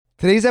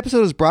Today's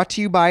episode is brought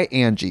to you by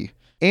Angie.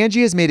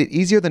 Angie has made it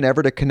easier than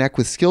ever to connect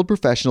with skilled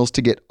professionals to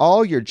get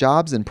all your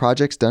jobs and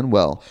projects done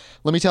well.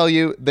 Let me tell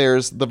you,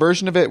 there's the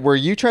version of it where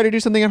you try to do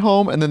something at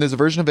home, and then there's a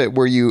version of it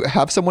where you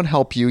have someone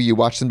help you, you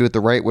watch them do it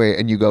the right way,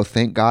 and you go,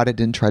 thank God I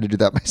didn't try to do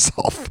that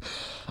myself.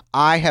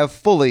 I have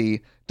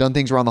fully done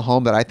things around the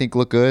home that I think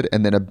look good,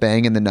 and then a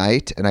bang in the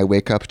night, and I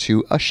wake up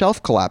to a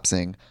shelf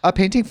collapsing, a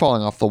painting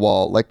falling off the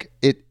wall.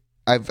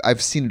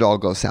 I've seen it all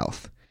go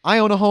south. I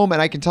own a home,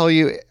 and I can tell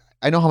you,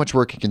 I know how much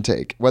work it can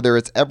take. Whether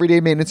it's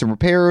everyday maintenance and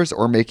repairs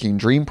or making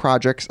dream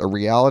projects a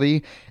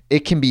reality,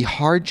 it can be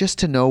hard just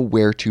to know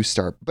where to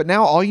start. But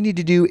now all you need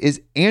to do is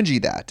Angie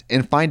that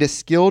and find a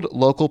skilled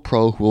local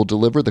pro who will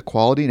deliver the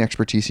quality and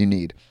expertise you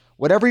need.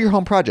 Whatever your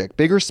home project,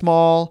 big or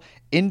small,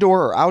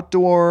 indoor or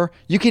outdoor,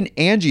 you can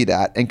Angie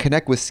that and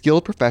connect with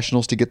skilled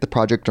professionals to get the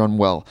project done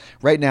well.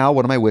 Right now,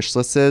 one of my wish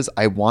lists is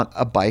I want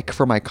a bike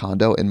for my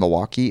condo in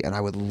Milwaukee, and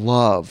I would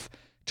love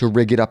to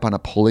rig it up on a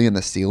pulley in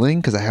the ceiling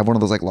because I have one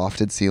of those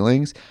lofted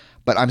ceilings,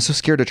 but I'm so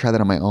scared to try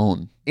that on my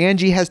own.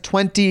 Angie has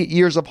 20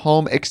 years of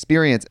home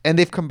experience, and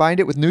they've combined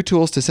it with new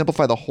tools to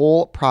simplify the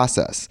whole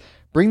process.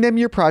 Bring them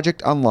your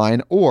project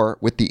online or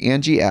with the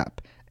Angie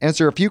app.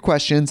 Answer a few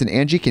questions and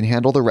Angie can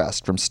handle the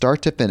rest from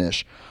start to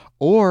finish,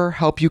 or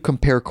help you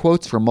compare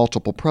quotes from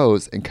multiple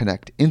pros and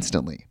connect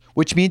instantly,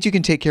 which means you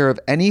can take care of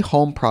any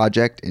home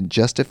project in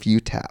just a few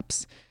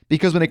taps.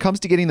 Because when it comes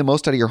to getting the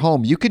most out of your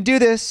home, you can do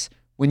this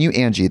when you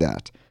Angie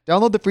that.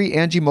 Download the free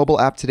Angie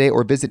mobile app today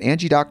or visit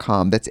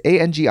Angie.com. That's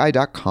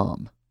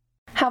ANGI.com.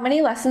 How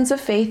many lessons of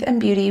faith and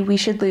beauty we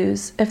should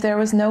lose if there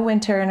was no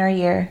winter in our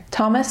year.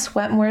 Thomas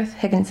Wentworth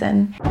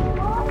Higginson.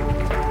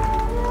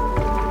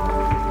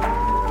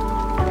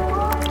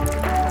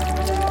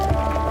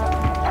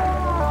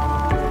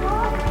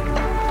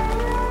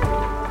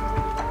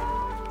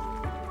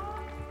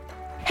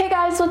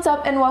 What's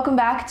up, and welcome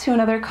back to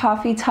another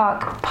Coffee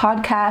Talk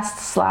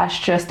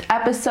podcast / just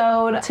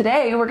episode.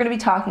 Today we're going to be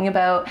talking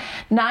about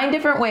 9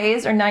 different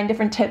ways or 9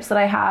 different tips that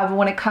I have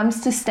when it comes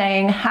to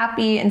staying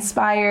happy,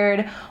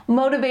 inspired,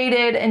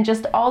 motivated, and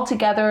just all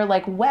together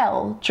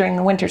well during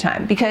the winter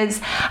time.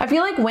 Because I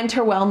feel like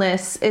winter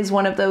wellness is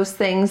one of those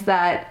things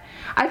that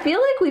I feel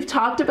like we've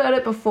talked about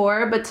it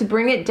before, but to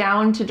bring it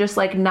down to just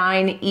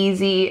 9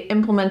 easy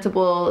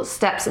implementable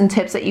steps and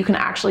tips that you can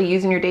actually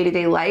use in your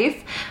day-to-day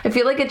life, I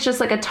feel like it's just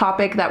a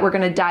topic that we're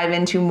going to dive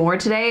into more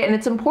today. And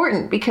it's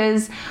important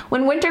because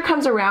when winter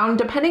comes around,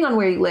 depending on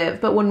where you live,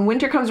 but when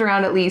winter comes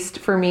around, at least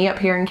for me up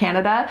here in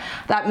Canada,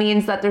 that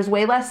means that there's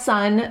way less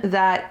sun,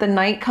 that the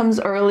night comes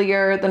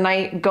earlier, the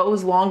night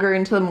goes longer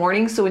into the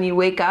morning. So when you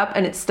wake up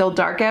and it's still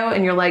dark out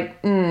and you're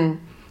like,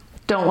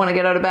 don't want to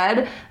get out of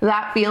bed,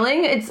 that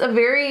feeling, it's a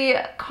very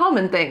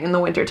common thing in the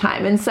winter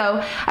time. And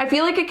so I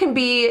feel like it can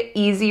be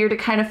easier to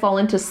kind of fall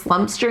into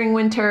slumps during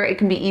winter. It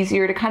can be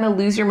easier to kind of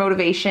lose your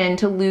motivation,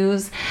 to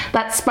lose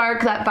that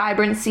spark, that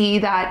vibrancy,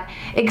 that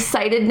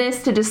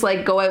excitedness to just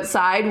go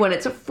outside when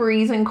it's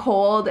freezing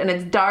cold and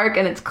it's dark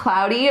and it's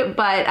cloudy.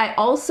 But I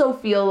also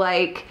feel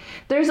like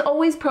there's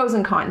always pros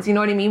and cons. You know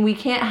what I mean? We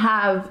can't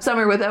have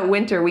summer without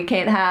winter. We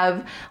can't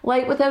have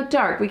light without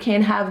dark. We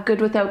can't have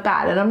good without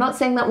bad. And I'm not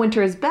saying that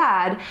winter is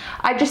bad.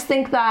 I just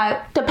think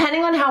that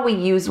depending on how we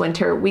use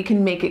winter, we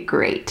can make it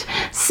great.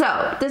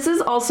 So this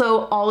is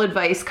also all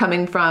advice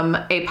coming from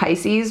a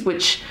Pisces,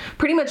 which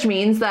pretty much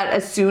means that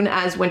as soon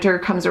as winter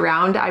comes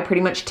around, I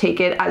pretty much take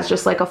it as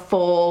just a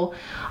full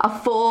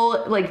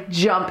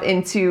jump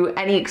into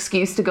any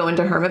excuse to go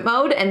into hermit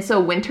mode. And so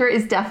winter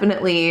is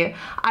definitely,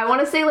 I want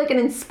to say an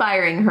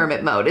inspiring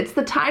hermit mode. It's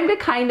the time to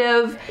kind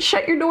of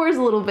shut your doors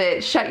a little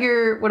bit, shut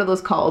your, what are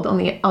those called on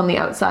the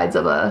outsides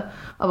of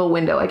a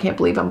window? I can't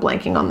believe I'm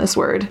blanking on this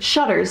word.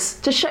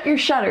 Shutters. To shut your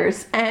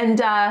shutters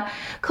and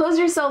close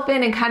yourself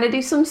in and kind of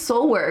do some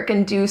soul work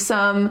and do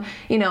some,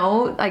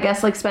 I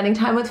guess spending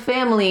time with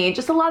family,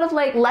 just a lot of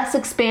less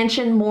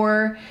expansion,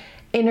 more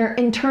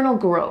internal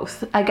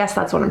growth. I guess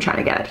that's what I'm trying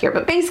to get at here.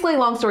 But basically,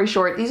 long story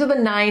short, these are the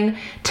 9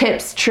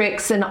 tips,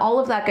 tricks, and all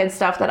of that good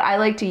stuff that I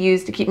like to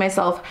use to keep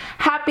myself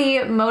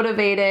happy,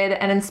 motivated,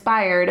 and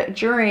inspired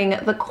during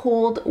the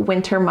cold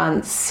winter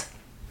months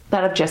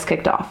that have just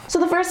kicked off.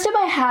 So the first tip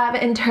I have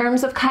in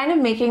terms of kind of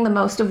making the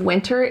most of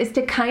winter is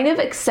to kind of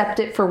accept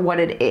it for what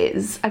it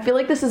is. I feel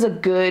like this is a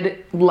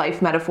good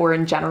life metaphor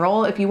in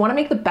general. If you want to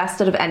make the best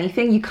out of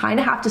anything, you kind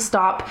of have to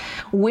stop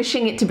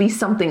wishing it to be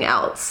something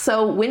else.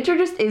 So winter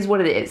just is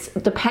what it is.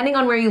 Depending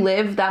on where you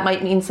live, that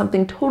might mean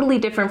something totally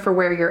different for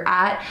where you're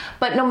at.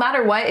 But no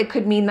matter what, it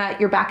could mean that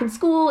you're back in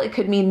school. It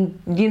could mean,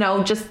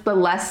 just the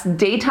less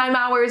daytime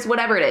hours,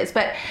 whatever it is.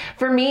 But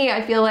for me,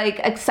 I feel like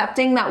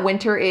accepting that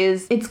winter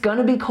it's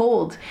gonna be cold.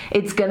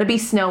 It's gonna be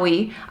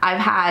snowy. I've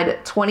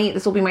had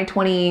this will be my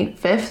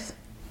 25th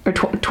or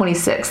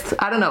 26th.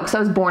 I don't know, because I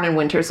was born in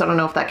winter, so I don't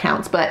know if that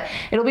counts, but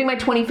it'll be my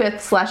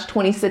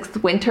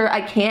 25th/26th winter.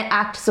 I can't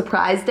act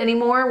surprised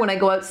anymore when I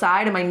go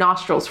outside and my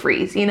nostrils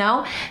freeze, you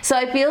know? So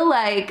I feel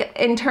like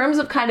in terms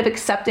of kind of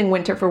accepting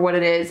winter for what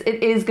it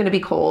is going to be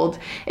cold.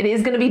 It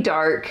is going to be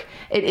dark.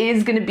 It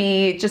is going to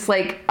be just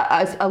like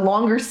a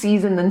longer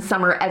season than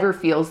summer ever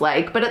feels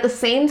like. But at the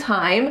same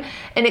time,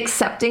 in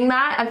accepting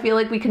that, I feel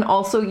like we can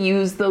also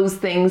use those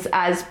things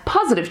as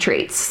positive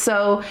traits.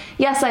 So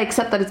yes, I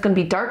accept that it's going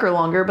to be darker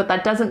longer, but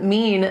that doesn't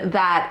mean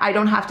that I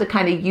don't have to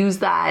kind of use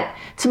that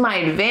to my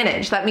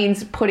advantage. That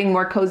means putting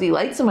more cozy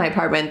lights in my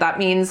apartment. That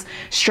means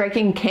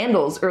striking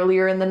candles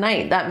earlier in the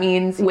night. That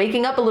means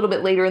waking up a little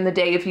bit later in the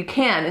day if you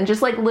can, and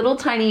just like little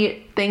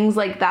tiny things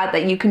like that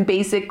you can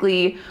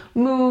basically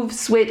move,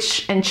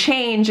 switch, and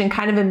change and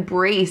kind of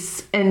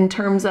embrace in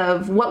terms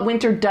of what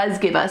winter does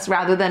give us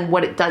rather than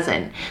what it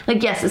doesn't.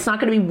 Like, yes, it's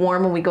not going to be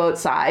warm when we go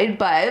outside,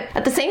 but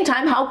at the same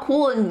time, how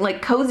cool and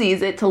like cozy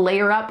is it to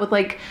layer up with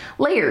like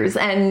layers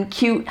and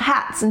cute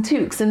hats and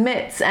toques and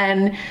mitts,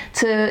 and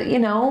to, you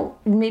know,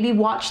 maybe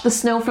watch the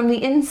snow from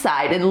the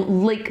inside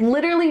and like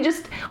literally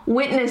just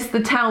witness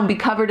the town be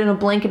covered in a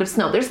blanket of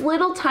snow. There's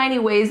little tiny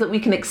ways that we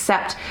can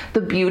accept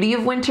the beauty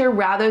of winter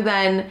rather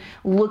than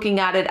looking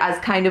at it as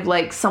kind of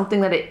like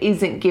something that it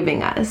isn't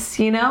giving us,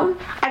 you know?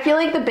 I feel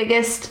like the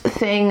biggest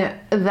thing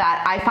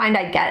that I find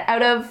I get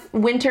out of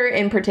winter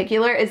in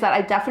particular is that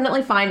I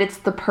definitely find it's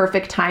the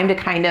perfect time to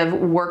kind of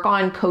work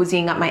on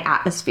cozying up my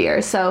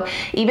atmosphere. So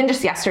even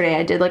just yesterday,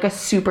 I did like a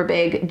super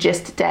big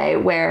gist day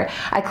where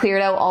I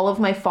cleared out all of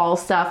my fall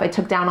stuff. I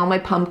took down all my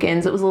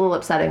pumpkins. It was a little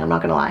upsetting, I'm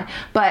not gonna lie.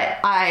 But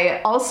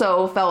I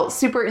also felt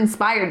super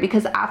inspired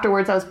because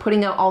afterwards I was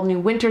putting out all new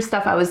winter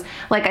stuff. I was,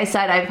 like I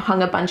said, I've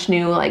hung a bunch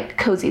new like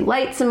cozy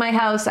lights in my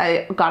house.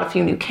 I got a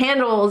few new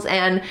candles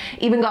and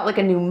even got like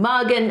a new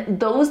mug, and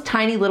those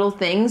tiny little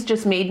things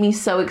just made me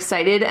so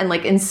excited and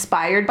like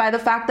inspired by the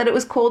fact that it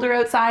was colder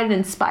outside and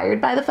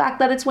inspired by the fact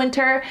that it's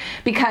winter,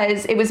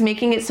 because it was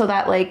making it so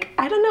that like,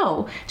 I don't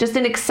know, just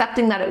in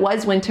accepting that it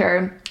was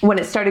winter, when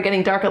it started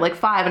getting dark at like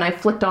 5 and I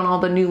flicked on all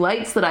the new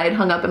lights that I had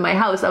hung up in my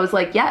house, I was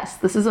like, yes,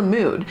 this is a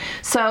mood.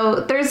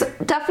 So there's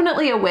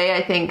definitely a way,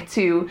 I think,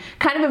 to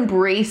kind of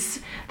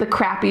embrace the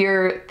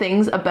crappier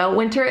things about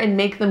winter and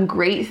make them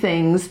great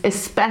things,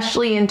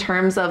 especially in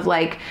terms of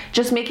like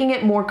just making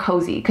it more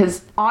cozy,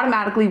 because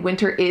automatically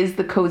winter is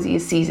the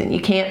coziest season. You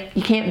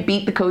can't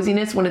beat the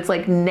coziness when it's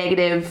like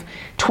negative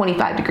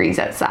 25 degrees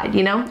outside,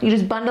 you know? You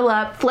just bundle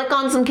up, flick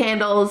on some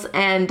candles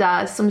and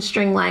some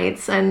string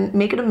lights and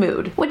make it a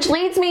mood. Which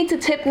leads me to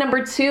tip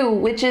number 2,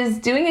 which is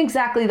doing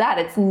exactly that.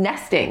 It's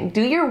nesting.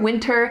 Do your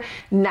winter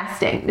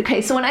nesting.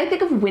 Okay, so when I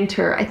think of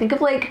winter, I think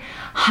of like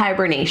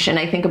hibernation.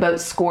 I think about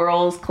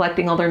squirrels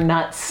collecting all their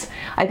nuts.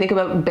 I think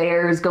about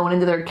bears going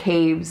into their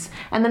caves.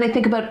 And then I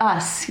think about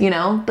us, you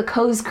know, the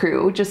Coz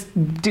crew, just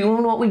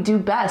doing what we do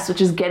best,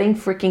 which is getting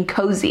freaking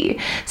cozy.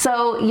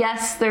 So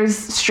yes, there's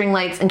string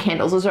lights and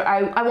candles. Those are,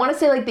 I want to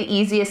say like the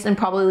easiest and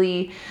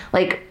probably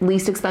like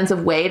least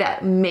expensive way to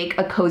make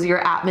a cozier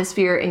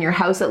atmosphere in your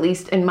house, at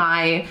least in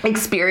my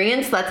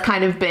experience. That's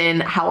kind of been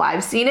how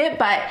I've seen it.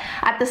 But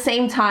at the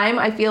same time,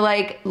 I feel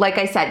like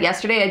I said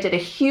yesterday, I did a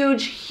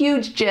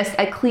huge gist.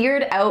 I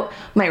cleared out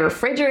my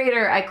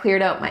refrigerator. I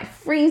cleared out my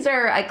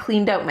freezer. I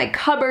cleaned out my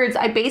cupboards.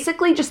 I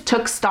basically just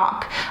took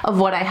stock of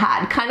what I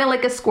had, kind of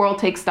like a squirrel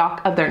takes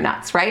stock of their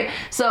nuts, right?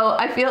 So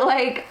I feel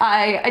like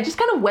I just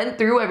kind of went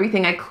through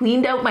everything. I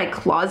cleaned out my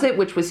closet,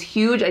 which was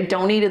huge. I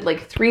donated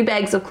like 3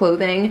 bags of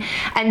clothing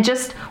and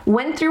just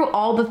went through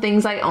all the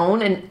things I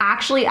own and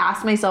actually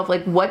asked myself,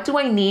 like, what do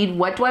I need?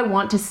 What do I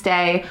want to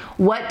stay?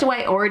 What do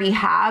I already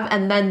have?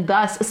 And then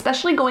thus,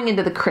 especially going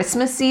into the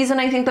Christmas season,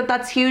 I think that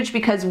that's huge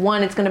because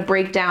one, it's going to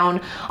break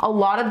down a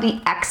lot of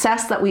the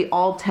excess that we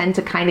all tend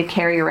to kind of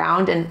carry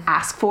around and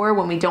ask for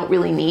when we don't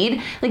really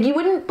need. Like, you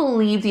wouldn't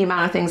believe the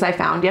amount of things I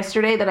found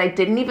yesterday that I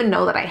didn't even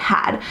know that I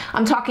had.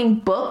 I'm talking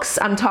books,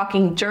 I'm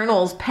talking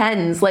journals,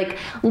 pens, like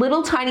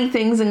little tiny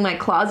things in my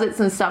closets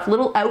and stuff,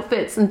 little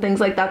outfits and things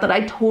like that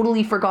I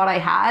totally forgot I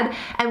had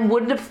and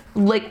would have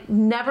like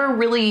never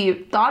really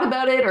thought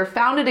about it or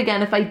found it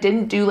again if I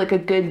didn't do like a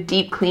good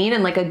deep clean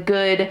and like a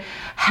good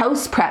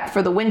house prep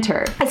for the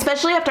winter.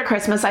 Especially after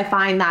Christmas, I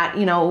find that,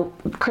 you know,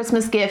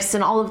 Christmas gifts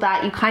and all of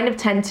that, you kind of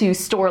tend to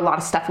store a lot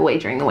of stuff away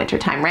during the winter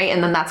time, right?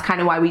 And then that's kind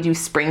of why we do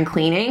spring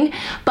cleaning.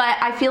 But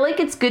I feel like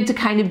it's good to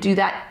kind of do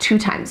that 2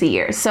 times a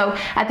year. So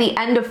at the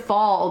end of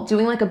fall,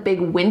 doing like a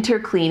big winter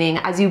cleaning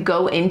as you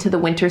go into the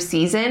winter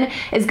season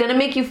is going to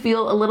make you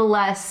feel a little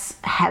less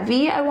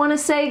heavy, I want to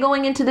say,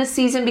 going into this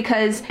season,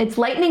 because it's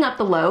lightening up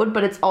the load,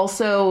 but it's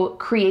also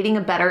creating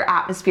a better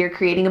atmosphere,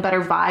 creating a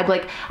better vibe.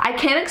 Like, I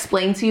can't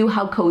explain to you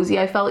how cozy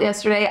I felt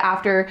yesterday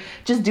after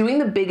just doing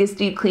the biggest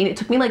deep clean. It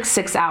took me like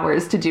 6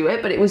 hours to do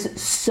it, but it was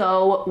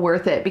so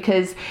worth it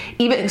because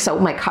even so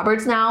my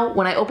cupboards now,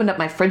 when I opened up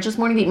my fridge this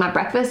morning to eat my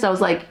breakfast, I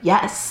was like,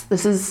 yes,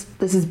 this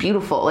is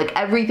beautiful. Like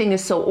everything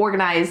is so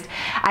organized.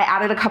 I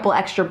added a couple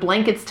extra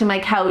blankets to my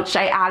couch.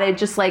 I added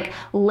just like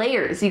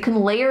layers. You can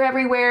layer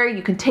everywhere.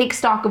 You can take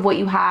stock of what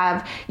you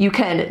have. You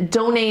can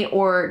donate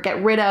or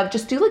get rid of.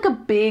 Just do like a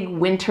big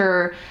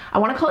winter, I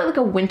want to call it like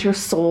a winter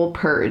soul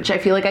purge. I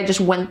feel like I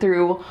just went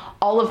through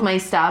all of my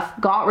stuff,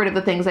 got rid of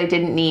the things I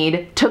didn't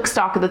need, took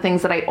stock of the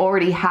things that I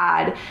already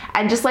had,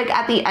 and just like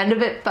at the end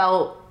of it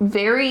felt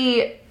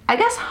very, I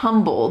guess,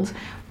 humbled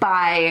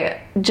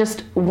by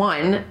just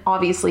one,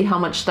 obviously how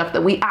much stuff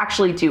that we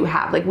actually do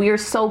have. Like we are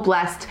so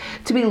blessed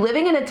to be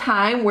living in a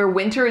time where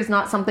winter is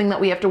not something that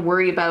we have to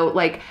worry about,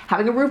 like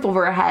having a roof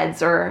over our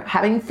heads or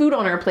having food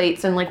on our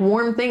plates and like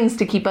warm things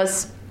to keep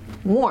us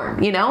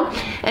warm, you know?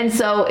 And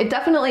so it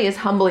definitely is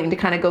humbling to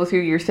kind of go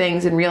through your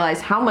things and realize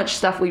how much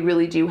stuff we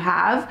really do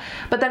have.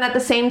 But then at the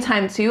same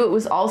time too, it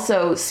was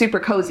also super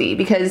cozy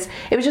because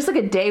it was just like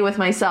a day with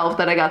myself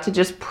that I got to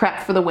just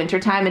prep for the winter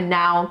time. And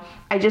now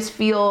I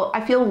feel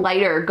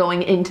lighter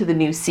going into the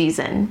new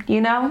season,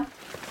 you know?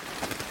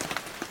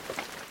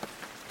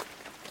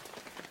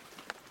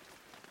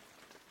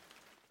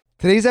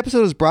 Today's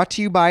episode is brought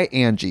to you by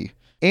Angie.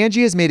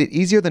 Angie has made it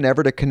easier than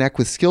ever to connect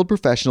with skilled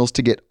professionals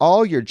to get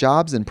all your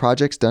jobs and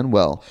projects done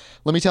well.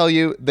 Let me tell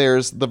you,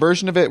 there's the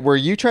version of it where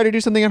you try to do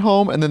something at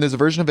home, and then there's a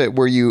version of it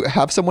where you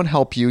have someone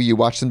help you, you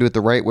watch them do it the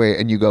right way,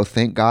 and you go,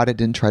 thank God I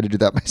didn't try to do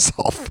that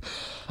myself.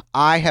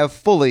 I have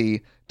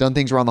fully done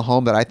things around the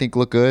home that I think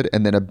look good,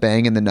 and then a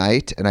bang in the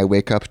night, and I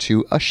wake up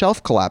to a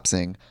shelf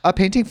collapsing, a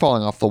painting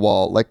falling off the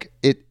wall.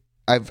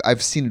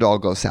 I've seen it all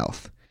go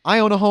south. I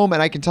own a home,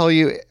 and I can tell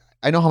you,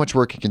 I know how much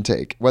work it can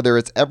take. Whether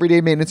it's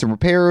everyday maintenance and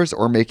repairs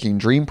or making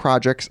dream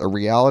projects a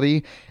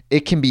reality,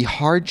 it can be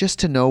hard just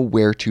to know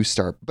where to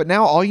start. But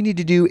now all you need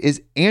to do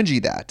is Angie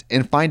that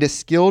and find a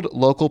skilled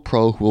local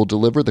pro who will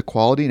deliver the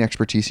quality and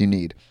expertise you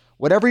need.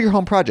 Whatever your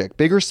home project,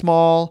 big or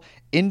small,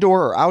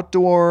 indoor or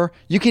outdoor,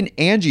 you can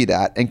Angie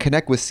that and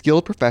connect with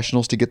skilled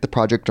professionals to get the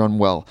project done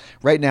well.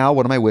 Right now,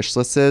 one of my wish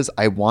lists is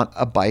I want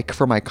a bike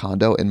for my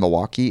condo in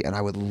Milwaukee, and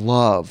I would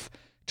love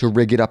to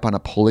rig it up on a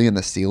pulley in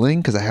the ceiling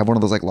because I have one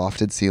of those like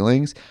lofted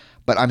ceilings,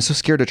 but I'm so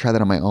scared to try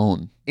that on my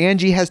own.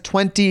 Angie has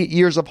 20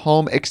 years of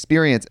home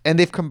experience, and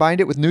they've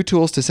combined it with new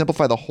tools to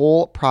simplify the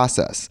whole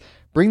process.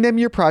 Bring them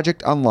your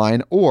project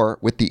online or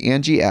with the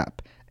Angie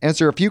app.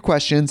 Answer a few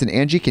questions and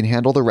Angie can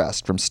handle the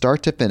rest from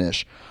start to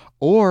finish,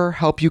 or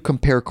help you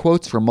compare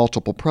quotes from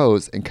multiple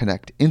pros and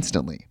connect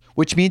instantly,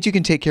 which means you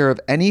can take care of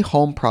any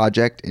home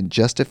project in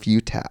just a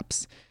few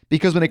taps.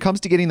 Because when it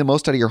comes to getting the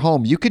most out of your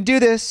home, you can do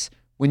this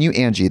when you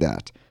Angie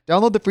that.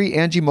 Download the free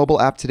Angie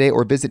mobile app today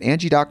or visit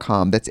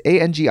Angie.com. That's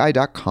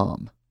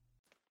ANGI.com.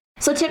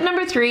 So tip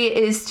number 3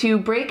 is to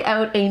break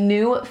out a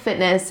new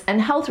fitness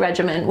and health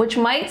regimen, which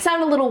might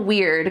sound a little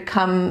weird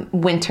come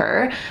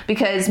winter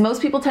because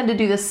most people tend to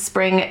do this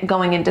spring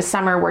going into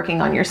summer,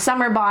 working on your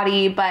summer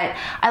body. But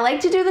I like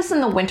to do this in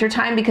the winter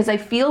time because I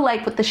feel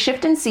like with the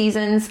shift in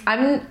seasons,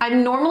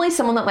 I'm normally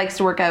someone that likes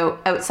to work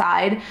out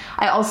outside.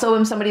 I also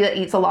am somebody that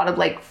eats a lot of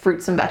like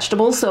fruits and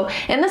vegetables. So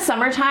in the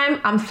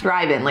summertime, I'm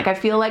thriving. Like I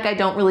feel like I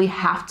don't really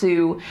have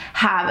to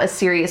have a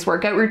serious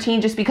workout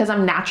routine just because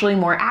I'm naturally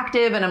more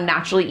active and I'm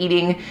naturally eating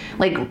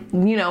like,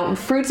 you know,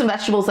 fruits and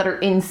vegetables that are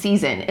in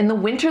season. In the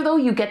winter though,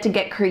 you get to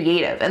get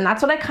creative. And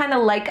that's what I kind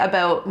of like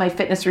about my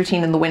fitness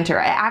routine in the winter.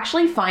 I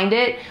actually find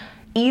it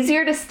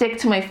easier to stick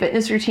to my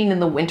fitness routine in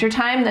the winter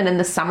time than in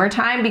the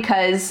summertime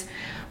because,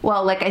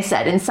 well, like I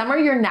said, in summer,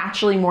 you're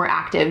naturally more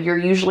active. You're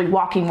usually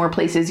walking more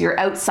places. You're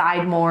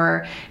outside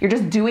more. You're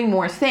just doing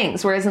more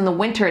things. Whereas in the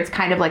winter, it's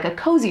kind of like a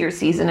cozier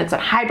season. It's a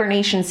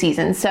hibernation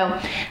season. So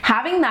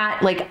having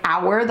that like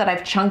hour that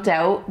I've chunked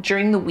out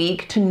during the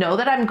week to know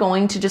that I'm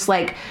going to just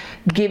like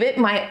give it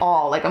my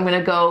all. Like I'm going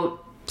to go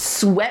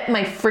sweat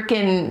my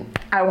freaking,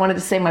 I wanted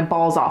to say my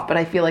balls off, but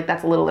I feel like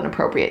that's a little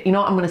inappropriate. You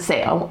know what I'm going to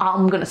say?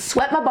 I'm going to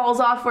sweat my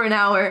balls off for an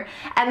hour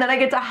and then I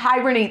get to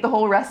hibernate the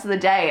whole rest of the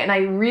day. And I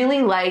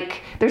really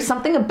like, there's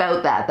something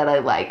about that I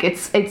like.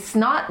 It's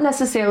not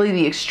necessarily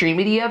the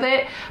extremity of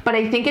it, but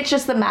I think it's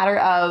just a matter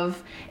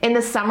of in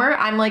the summer,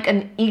 I'm like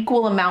an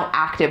equal amount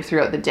active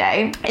throughout the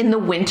day. In the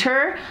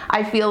winter,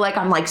 I feel like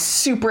I'm like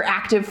super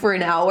active for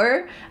an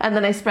hour and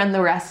then I spend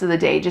the rest of the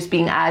day just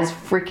being as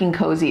freaking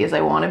cozy as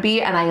I want to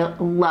be. And I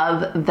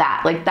love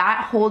that. Like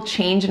that whole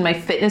change in my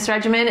fitness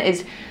regimen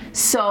is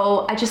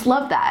so, I just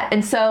love that.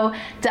 And so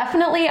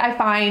definitely I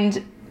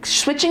find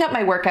switching up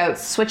my workouts,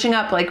 switching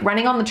up like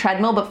running on the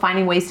treadmill, but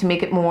finding ways to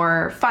make it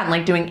more fun,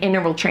 like doing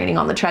interval training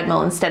on the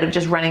treadmill instead of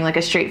just running like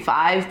a straight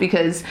 5,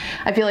 because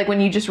I feel like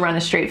when you just run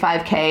a straight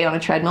 5K on a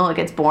treadmill, it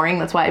gets boring.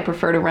 That's why I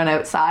prefer to run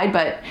outside,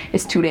 but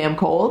it's too damn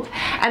cold.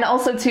 And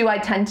also too, I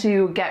tend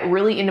to get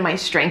really into my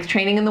strength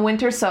training in the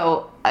winter.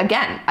 So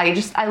again,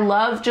 I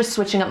love just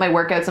switching up my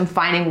workouts and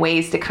finding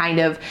ways to kind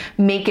of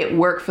make it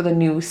work for the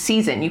new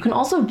season. You can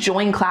also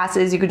join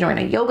classes. You can join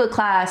a yoga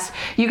class.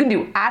 You can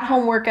do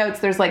at-home workouts.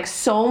 There's like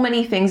so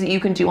many things that you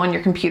can do on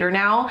your computer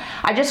now.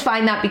 I just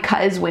find that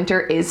because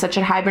winter is such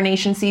a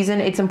hibernation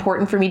season, it's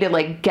important for me to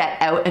like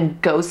get out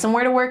and go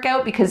somewhere to work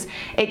out because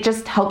it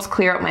just helps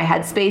clear out my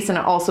headspace and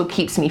it also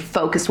keeps me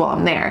focused while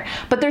I'm there.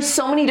 But there's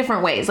so many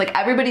different ways. Like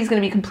everybody's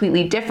going to be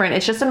completely different.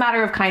 It's just a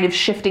matter of kind of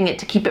shifting it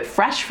to keep it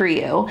fresh for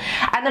you.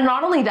 And then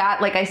not only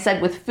that, like I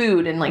said, with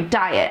food and like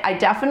diet, I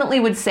definitely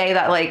would say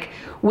that like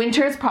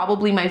winter is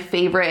probably my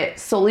favorite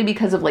solely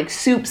because of like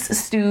soups,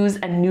 stews,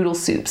 and noodle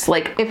soups.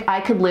 Like if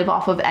I could live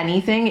off of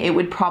anything, it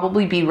would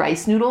probably be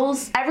rice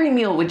noodles. Every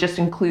meal would just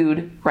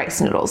include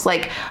rice noodles.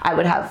 Like I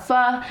would have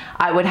pho,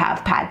 I would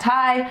have pad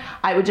thai,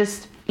 I would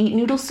just eat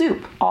noodle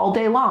soup all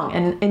day long.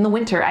 And in the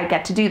winter, I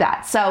get to do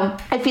that. So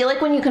I feel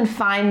like when you can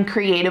find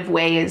creative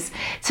ways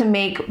to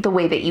make the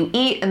way that you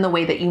eat and the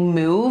way that you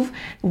move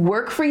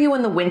work for you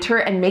in the winter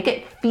and make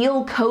it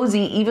feel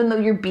cozy, even though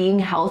you're being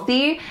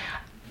healthy,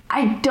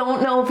 I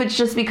don't know if it's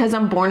just because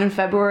I'm born in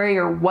February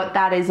or what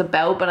that is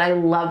about, but I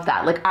love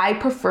that. Like I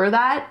prefer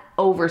that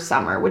over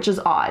summer, which is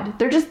odd.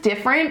 They're just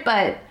different,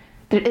 but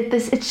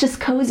it's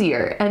just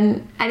cozier,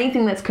 and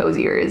anything that's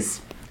cozier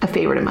is a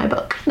favorite in my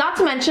book. Not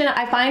to mention,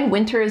 I find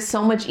winter is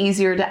so much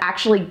easier to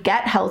actually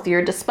get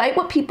healthier despite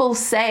what people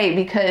say,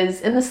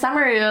 because in the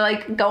summer you're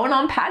like going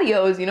on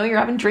patios, you know, you're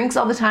having drinks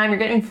all the time, you're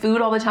getting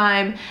food all the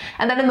time.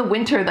 And then in the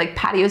winter, like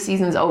patio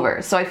season's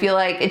over. So I feel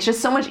like it's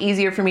just so much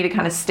easier for me to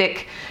kind of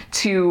stick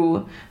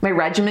to my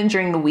regimen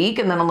during the week.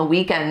 And then on the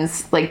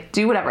weekends, like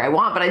do whatever I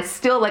want. But I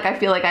still like, I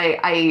feel like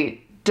I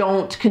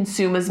don't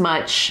consume as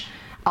much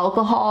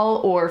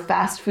alcohol or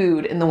fast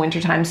food in the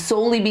wintertime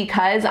solely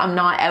because I'm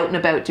not out and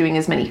about doing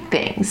as many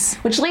things.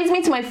 Which leads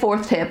me to my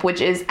fourth tip, which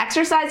is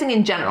exercising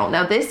in general.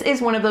 Now, this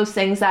is one of those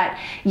things that,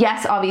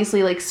 yes,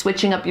 obviously like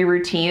switching up your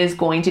routine is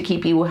going to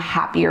keep you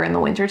happier in the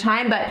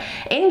wintertime, but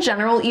in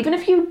general, even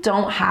if you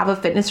don't have a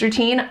fitness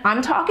routine,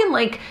 I'm talking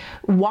like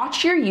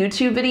watch your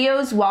YouTube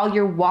videos while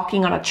you're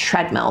walking on a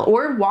treadmill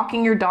or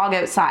walking your dog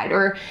outside,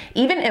 or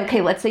even,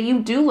 okay, let's say you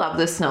do love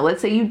the snow,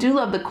 let's say you do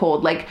love the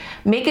cold, like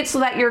make it so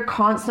that you're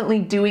constantly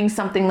doing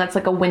something that's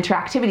like a winter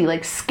activity,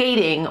 like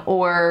skating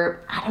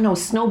or, I don't know,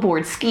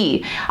 snowboard,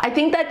 ski. I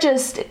think that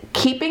just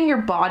keeping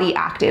your body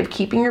active,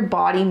 keeping your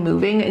body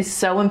moving is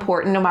so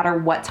important no matter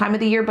what time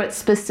of the year, but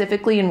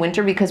specifically in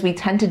winter because we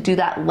tend to do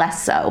that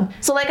less so.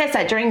 So like I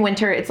said, during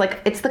winter, it's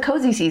like, it's the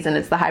cozy season,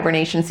 it's the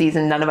hibernation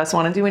season. None of us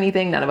want to do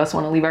anything. None of us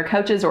want to leave our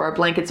couches or our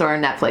blankets or our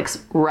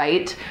Netflix,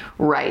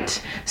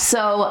 right?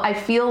 So I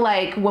feel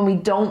like when we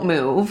don't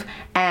move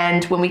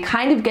and when we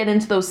kind of get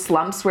into those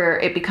slumps where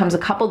it becomes a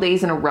couple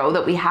days in a row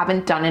that we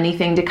haven't done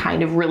anything to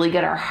kind of really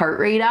get our heart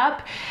rate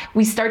up,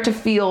 we start to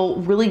feel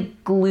really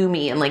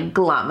gloomy and like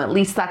glum. At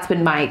least that's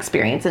been my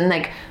experience. And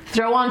like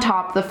throw on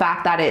top the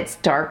fact that it's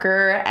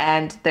darker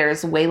and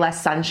there's way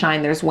less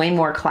sunshine, there's way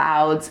more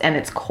clouds and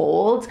it's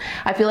cold.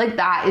 I feel like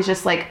that is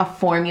just like a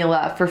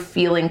formula for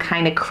feeling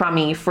kind of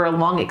crummy for a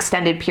long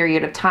extended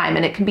period of time.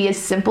 And it can be as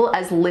simple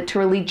as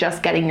literally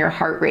just getting your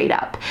heart rate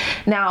up.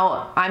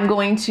 Now, I'm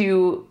going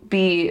to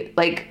be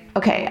like,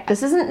 okay,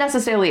 this isn't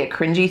necessarily a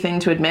cringy thing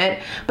to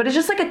admit, but it's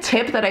just like a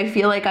tip that I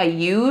feel like I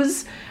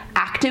use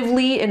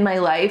actively in my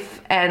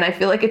life, and I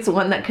feel like it's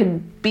one that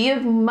could be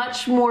of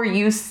much more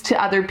use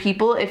to other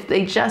people if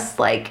they just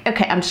like,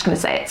 okay, I'm just gonna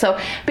say it. So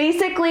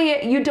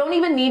basically, you don't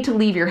even need to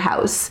leave your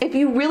house. If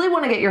you really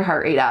want to get your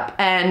heart rate up,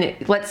 and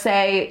let's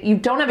say you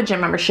don't have a gym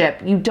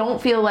membership, you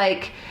don't feel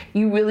like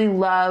you really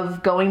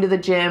love going to the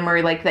gym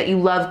or like that you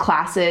love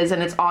classes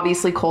and it's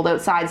obviously cold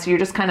outside, so you're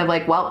just kind of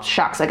like, well,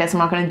 shucks, I guess I'm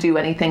not gonna do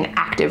anything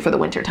active for the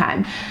winter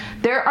time.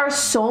 There are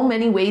so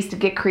many ways to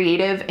get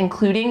creative,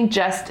 including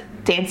just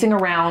dancing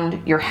around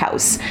your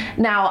house.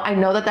 Now, I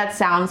know that that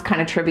sounds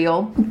kind of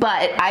trivial,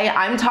 but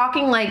I'm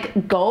talking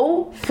like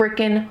go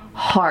freaking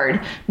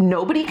hard.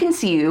 Nobody can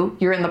see you.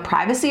 You're in the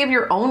privacy of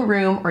your own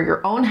room or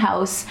your own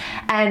house.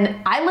 And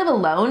I live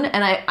alone,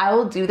 and I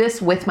will do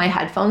this with my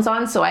headphones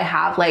on. So I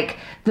have like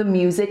the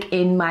music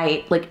in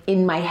my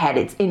head.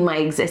 It's in my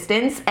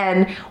existence.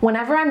 And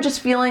whenever I'm just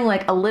feeling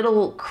like a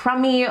little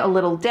crummy, a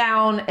little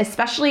down,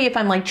 especially if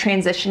I'm like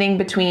transitioning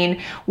between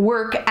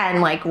work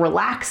and like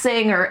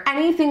relaxing or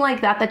anything like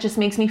that just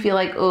makes me feel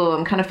like, oh,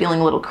 I'm kind of feeling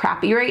a little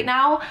crappy right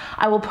now,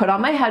 I will put on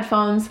my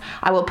headphones,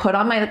 I will put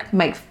on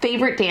my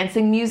favorite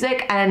dancing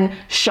music and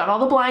shut all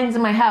the blinds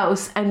in my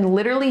house and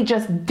literally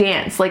just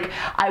dance. Like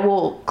I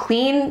will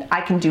clean,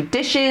 I can do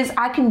dishes,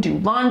 I can do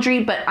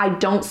laundry, but I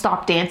don't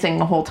stop dancing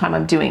the whole time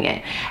I'm doing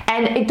it.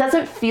 And it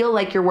doesn't feel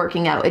like you're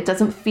working out. It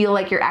doesn't feel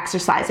like you're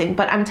exercising,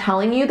 but I'm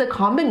telling you, the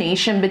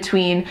combination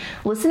between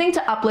listening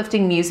to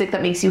uplifting music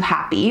that makes you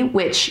happy body,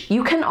 which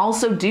you can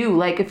also do.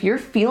 Like if you're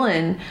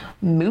feeling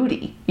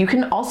moody, you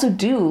can also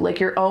do like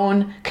your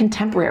own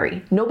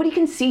contemporary. Nobody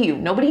can see you.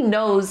 Nobody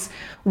knows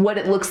what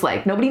it looks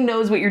like. Nobody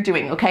knows what you're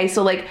doing. Okay.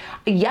 So like,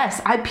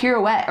 yes, I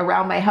pirouette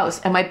around my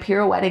house. Am I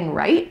pirouetting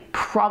right?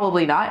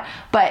 Probably not,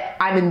 but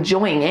I'm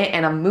enjoying it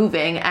and I'm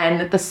moving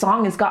and the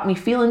song has got me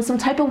feeling some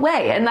type of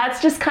way. And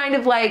that's just kind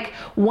of like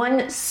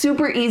one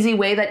super easy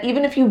way that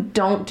even if you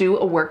don't do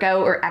a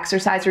workout or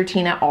exercise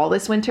routine at all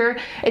this winter,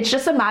 it's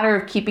just a matter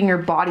of keeping your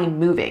body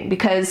moving.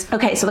 Because,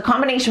 okay, so the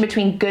combination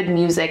between good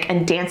music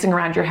and dancing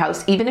around your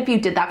house, even if you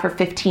did that for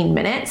 15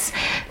 minutes,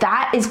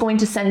 that is going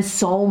to send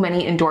so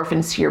many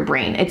endorphins to your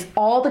brain. It's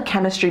all the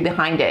chemistry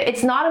behind it.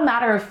 It's not a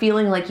matter of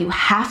feeling like you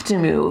have to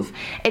move.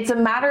 It's a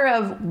matter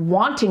of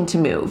wanting to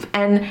move.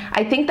 And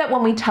I think that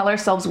when we tell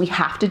ourselves we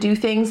have to do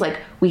things, like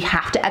we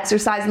have to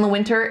exercise in the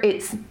winter,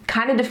 it's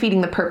kind of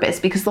defeating the purpose,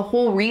 because the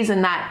whole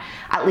reason that,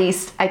 at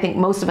least I think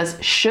most of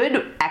us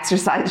should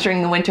exercise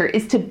during the winter,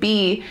 is to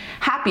be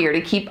happier,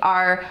 to keep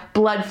our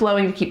blood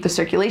flowing, to keep the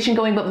circulation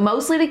going, but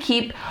mostly to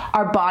keep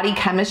our body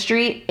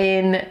chemistry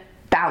in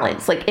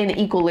balance, like in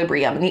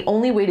equilibrium. And the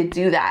only way to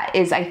do that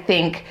is, I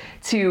think,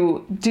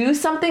 to do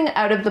something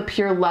out of the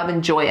pure love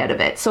and joy out of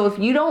it. So if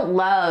you don't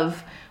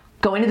love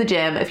going to the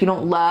gym, if you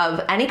don't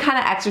love any kind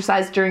of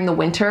exercise during the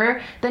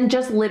winter, then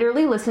just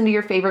literally listen to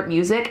your favorite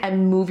music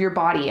and move your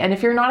body. And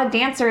if you're not a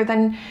dancer,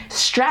 then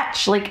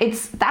stretch. Like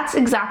that's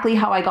exactly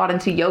how I got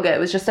into yoga. It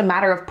was just a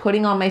matter of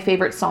putting on my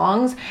favorite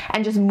songs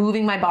and just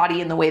moving my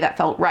body in the way that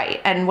felt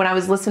right. And when I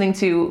was listening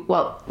to,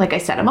 well, like I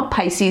said, I'm a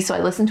Pisces, so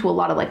I listen to a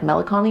lot of like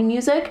melancholy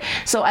music.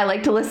 So I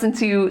like to listen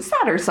to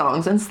sadder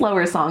songs and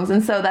slower songs.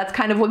 And so that's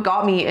kind of what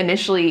got me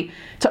initially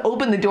to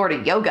open the door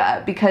to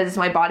yoga, because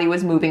my body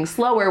was moving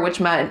slower, which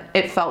meant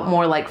it felt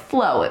more like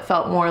flow. It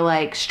felt more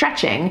like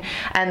stretching.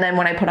 And then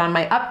when I put on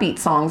my upbeat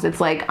songs,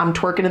 it's like I'm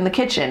twerking in the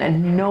kitchen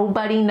and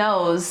nobody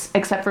knows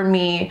except for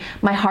me,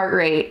 my heart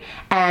rate,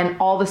 and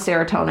all the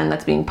serotonin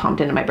that's being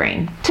pumped into my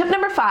brain. Tip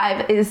number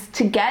 5 is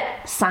to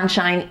get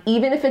sunshine,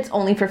 even if it's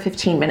only for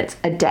 15 minutes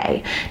a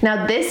day.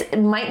 Now, this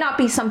might not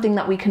be something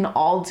that we can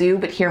all do,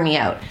 but hear me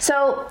out.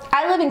 So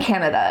I live in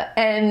Canada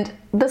and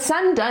the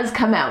sun does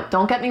come out,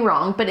 don't get me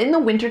wrong, but in the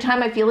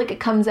wintertime, I feel like it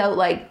comes out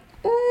like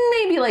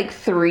maybe like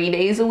 3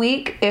 days a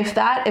week, if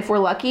that, if we're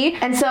lucky.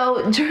 And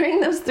so during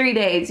those 3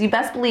 days, you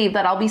best believe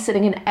that I'll be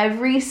sitting in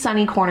every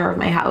sunny corner of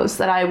my house,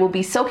 that I will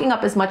be soaking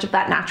up as much of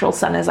that natural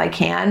sun as I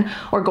can,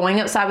 or going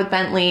outside with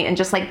Bentley and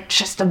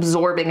just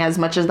absorbing as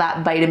much of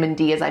that vitamin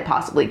D as I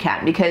possibly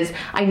can, because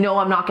I know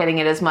I'm not getting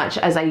it as much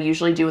as I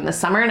usually do in the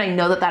summer. And I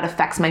know that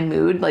affects my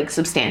mood like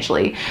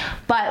substantially.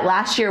 But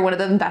last year, one of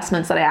the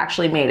investments that I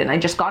actually made, and I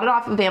just got it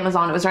off of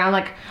Amazon, it was around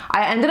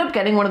I ended up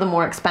getting one of the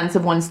more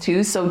expensive ones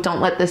too. So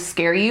don't let this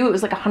scare you. It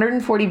was like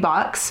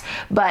 $140,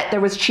 but there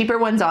was cheaper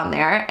ones on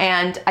there,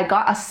 and I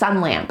got a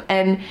sun lamp,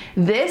 and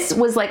this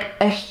was like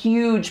a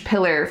huge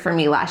pillar for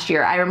me last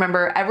year. I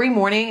remember every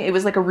morning, it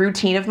was like a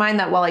routine of mine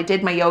that while I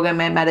did my yoga and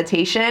my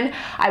meditation,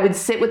 I would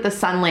sit with the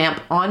sun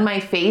lamp on my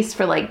face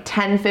for like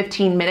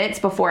 10-15 minutes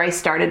before I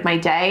started my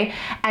day.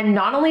 And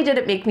not only did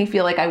it make me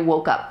feel like I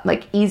woke up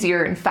like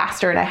easier and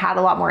faster and I had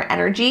a lot more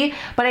energy,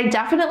 but I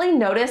definitely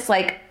noticed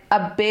like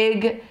a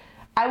big,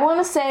 I want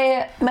to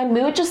say my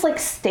mood just like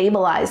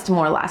stabilized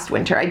more last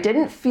winter. I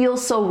didn't feel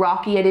so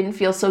rocky. I didn't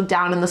feel so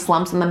down in the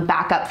slumps and then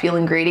back up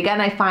feeling great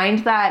again. I find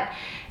that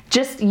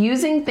just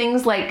using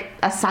things like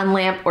a sun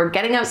lamp or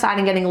getting outside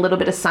and getting a little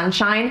bit of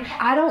sunshine,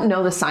 I don't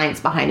know the science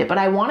behind it, but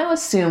I want to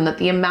assume that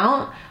the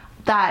amount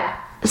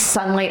that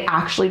sunlight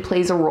actually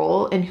plays a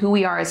role in who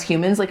we are as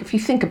humans, like if you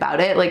think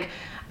about it, like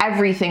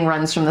everything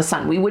runs from the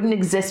sun. We wouldn't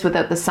exist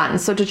without the sun.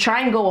 So to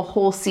try and go a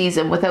whole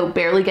season without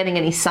barely getting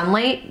any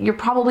sunlight, you're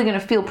probably going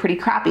to feel pretty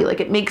crappy. Like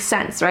it makes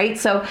sense, right?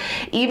 So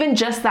even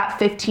just that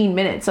 15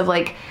 minutes of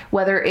like,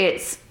 whether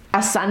it's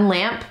a sun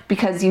lamp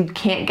because you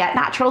can't get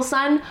natural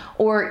sun,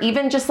 or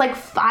even just like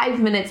 5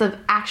 minutes of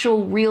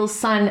actual real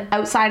sun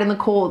outside in the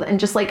cold and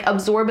just like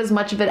absorb as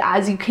much of it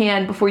as you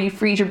can before you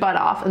freeze your butt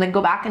off and then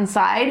go back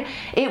inside,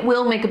 it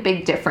will make a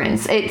big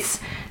difference. It's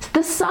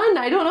the sun.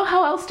 I don't know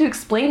how else to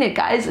explain it,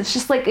 guys. It's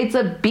just like, it's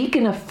a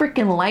beacon of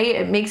freaking light.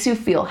 It makes you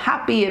feel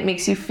happy. It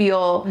makes you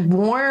feel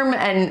warm,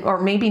 and, or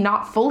maybe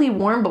not fully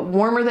warm, but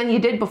warmer than you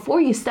did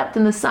before you stepped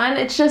in the sun.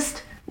 It's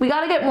just, we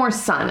got to get more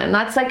sun. And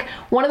that's like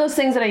one of those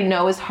things that I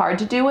know is hard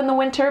to do in the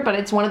winter, but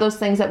it's one of those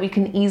things that we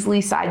can easily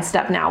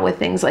sidestep now with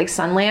things like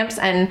sun lamps.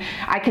 And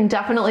I can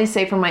definitely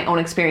say from my own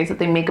experience that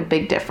they make a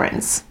big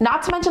difference.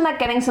 Not to mention that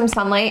getting some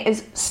sunlight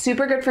is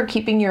super good for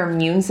keeping your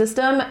immune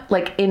system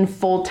like in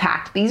full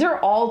tact. These are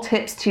all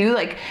tips too,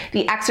 like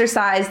the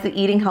exercise, the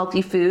eating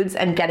healthy foods,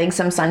 and getting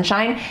some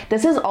sunshine.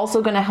 This is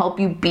also going to help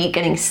you beat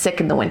getting sick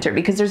in the winter,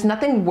 because there's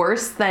nothing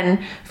worse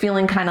than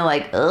feeling kind of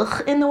like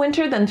ugh in the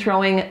winter than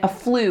throwing a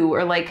flu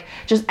or like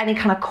just any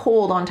kind of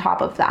cold on top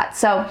of that.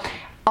 So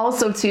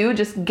Also too,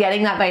 just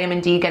getting that vitamin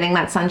D, getting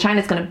that sunshine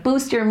is going to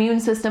boost your immune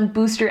system,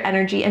 boost your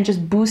energy, and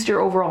just boost your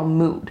overall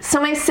mood.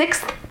 So my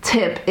sixth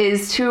tip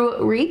is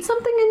to read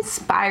something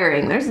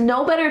inspiring. There's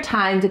no better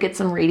time to get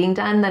some reading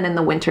done than in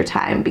the winter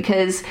time,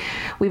 because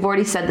we've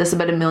already said this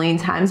about a million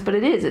times, but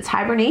it's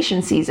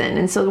hibernation season.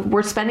 And so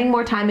we're spending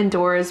more time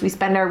indoors. We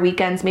spend our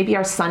weekends, maybe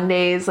our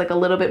Sundays, like a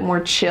little bit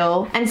more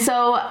chill. And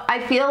so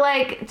I feel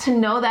like to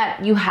know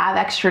that you have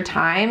extra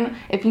time,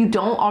 if you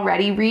don't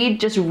already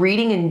read, just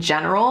reading in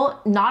general,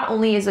 not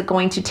only is it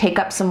going to take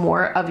up some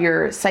more of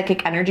your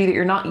psychic energy that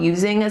you're not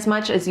using as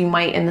much as you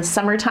might in the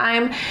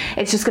summertime,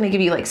 it's just going to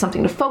give you like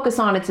something to focus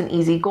on. It's an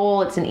easy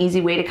goal. It's an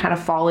easy way to kind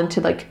of fall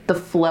into like the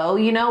flow,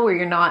 where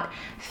you're not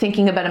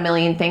thinking about a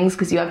million things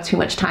because you have too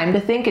much time to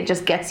think. It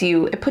just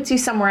it puts you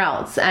somewhere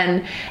else,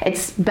 and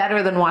it's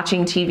better than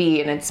watching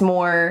TV, and it's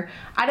more,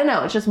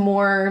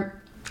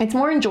 it's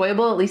more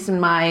enjoyable, at least in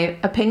my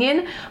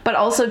opinion. But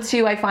also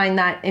too, I find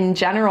that in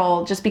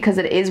general, just because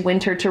it is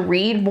winter, to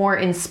read more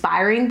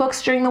inspiring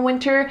books during the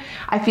winter,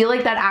 I feel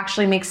like that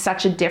actually makes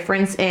such a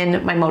difference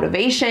in my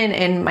motivation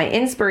and my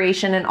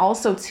inspiration. And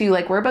also too,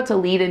 like we're about to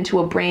lead into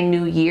a brand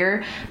new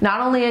year,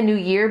 not only a new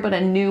year, but a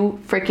new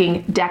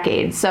freaking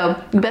decade.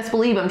 So you best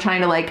believe I'm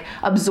trying to like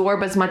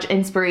absorb as much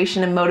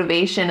inspiration and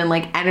motivation and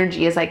like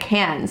energy as I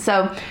can.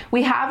 So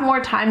we have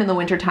more time in the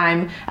winter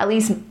time, at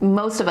least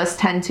most of us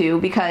tend to,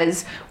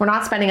 because we're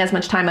not spending as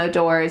much time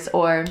outdoors,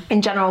 or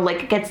in general,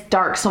 like it gets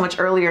dark so much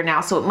earlier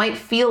now. So it might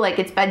feel like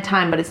it's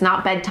bedtime, but it's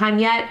not bedtime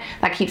yet.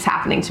 That keeps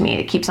happening to me.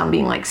 It keeps on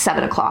being like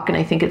 7 o'clock and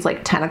I think it's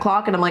like 10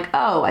 o'clock and I'm like,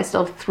 oh, I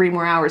still have 3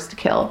 more hours to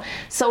kill.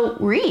 So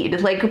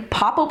read, like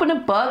pop open a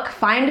book,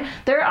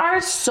 there are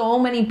so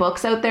many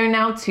books out there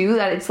now too,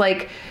 that it's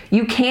like,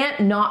 you can't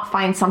not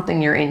find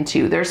something you're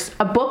into. There's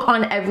a book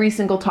on every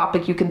single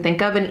topic you can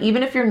think of. And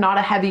even if you're not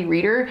a heavy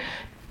reader,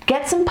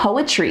 get some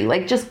poetry,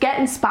 like just get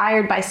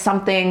inspired by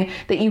something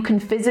that you can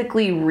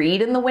physically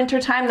read in the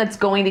wintertime that's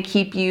going to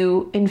keep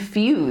you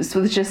infused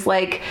with just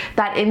like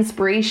that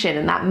inspiration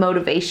and that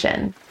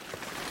motivation.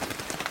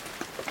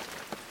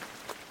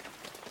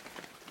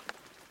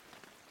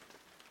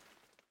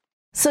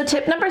 So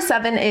tip number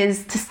 7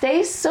 is to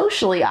stay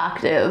socially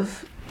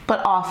active,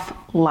 but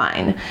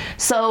offline.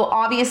 So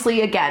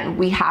obviously, again,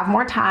 we have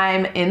more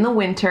time in the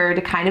winter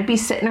to kind of be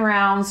sitting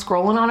around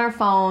scrolling on our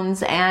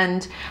phones.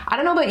 And I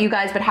don't know about you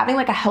guys, but having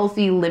like a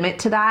healthy limit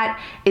to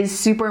that is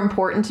super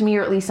important to me,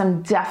 or at least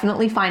I'm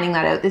definitely finding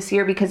that out this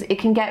year, because it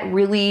can get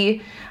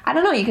really,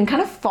 you can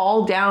kind of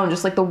fall down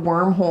just like the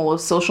wormhole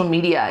of social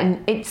media,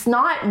 and it's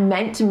not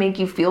meant to make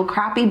you feel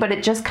crappy, but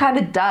it just kind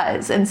of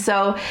does. And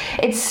so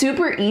it's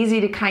super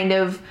easy to kind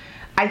of,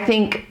 I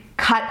think,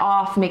 cut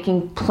off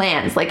making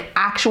plans, like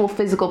actual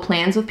physical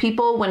plans with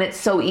people, when it's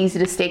so easy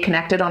to stay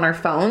connected on our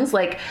phones.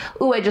 Like,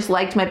 ooh, I just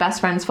liked my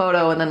best friend's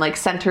photo and then like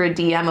sent her a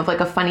DM of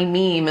like a funny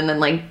meme and then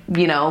like,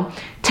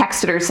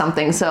 texted her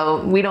something,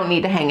 so we don't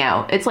need to hang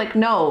out. It's like,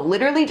 no,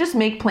 literally just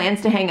make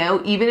plans to hang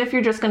out, even if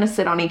you're just gonna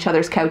sit on each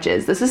other's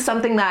couches. This is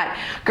something that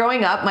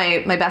growing up,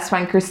 my best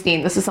friend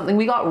Christine, this is something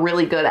we got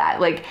really good at.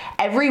 Like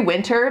every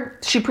winter,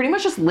 she pretty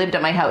much just lived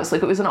at my house.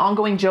 Like it was an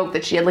ongoing joke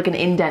that she had like an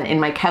indent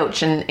in my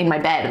couch and in my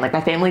bed, and like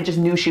my family just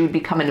knew she would be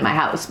coming to my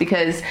house,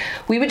 because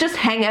we would just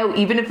hang out,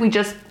 even if we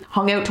just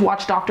hung out to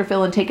watch Dr.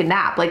 Phil and take a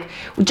nap. Like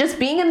just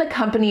being in the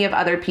company of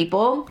other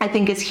people, I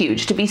think is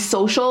huge. To be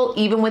social,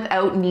 even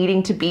without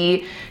needing to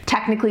be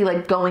technically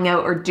like going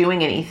out or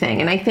doing anything.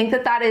 And I think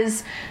that that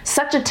is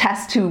such a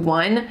test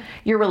to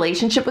your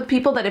relationship with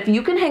people, that if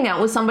you can hang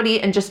out with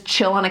somebody and just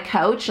chill on a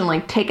couch and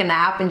like take a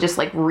nap and just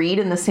like read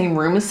in the same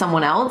room as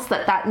someone else,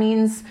 that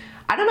means,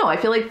 I don't know, I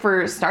feel like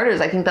for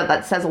starters, I think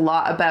that says a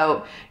lot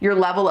about your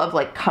level of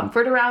like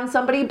comfort around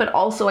somebody, but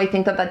also I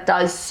think that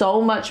does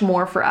so much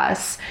more for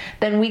us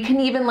than we can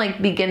even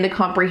like begin to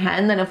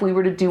comprehend than if we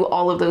were to do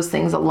all of those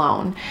things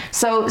alone.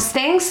 So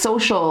staying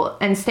social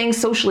and staying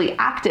socially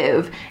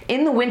active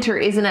in the winter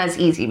isn't as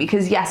easy,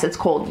 because yes, it's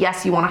cold.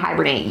 Yes, you want to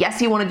hibernate.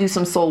 Yes, you want to do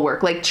some soul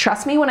work. Like,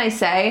 trust me when I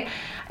say,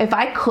 if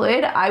I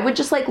could, I would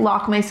just like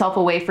lock myself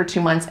away for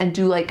 2 months and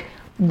do like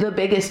the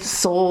biggest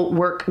soul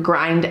work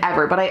grind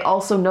ever. But I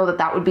also know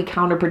that would be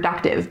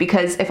counterproductive,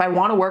 because if I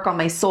want to work on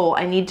my soul,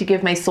 I need to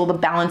give my soul the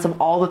balance of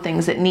all the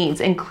things it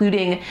needs,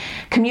 including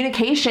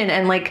communication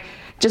and like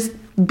just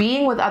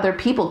being with other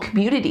people,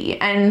 community.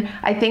 And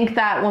I think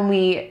that when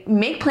we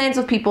make plans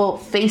with people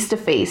face to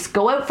face,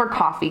 go out for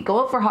coffee, go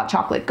out for hot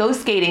chocolate, go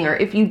skating, or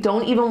if you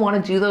don't even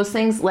want to do those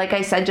things, like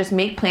I said, just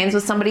make plans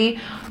with somebody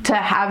to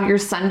have your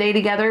Sunday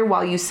together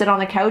while you sit on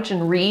the couch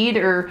and read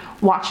or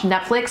watch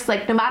Netflix.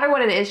 Like no matter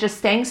what it is, just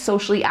staying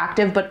socially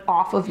active but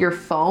off of your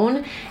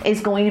phone is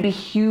going to be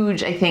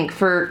huge, I think,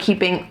 for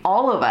keeping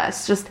all of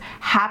us just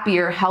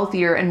happier,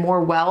 healthier, and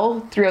more well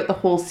throughout the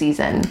whole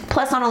season.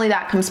 Plus, not only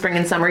that, come spring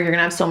and summer, you're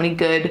gonna have so many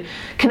good good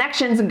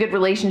connections and good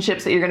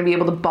relationships that you're going to be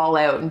able to ball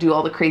out and do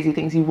all the crazy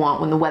things you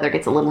want when the weather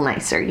gets a little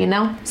nicer, you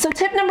know? So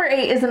tip number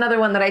 8 is another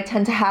one that I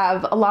tend to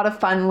have a lot of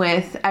fun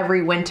with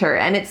every winter,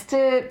 and it's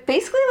to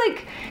basically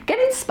like get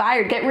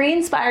inspired, get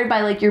re-inspired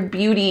by like your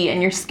beauty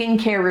and your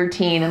skincare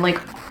routine and like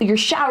your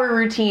shower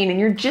routine and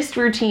your gist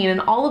routine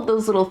and all of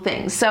those little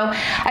things. So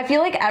I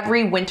feel like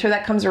every winter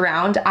that comes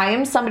around, I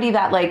am somebody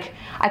that like,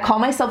 I call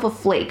myself a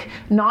flake,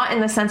 not in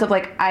the sense of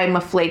like I'm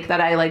a flake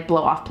that I like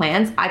blow off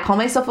plans. I call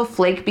myself a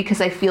flake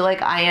because I feel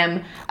like I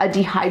am a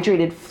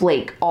dehydrated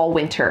flake all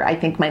winter. I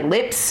think my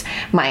lips,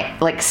 my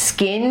like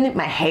skin,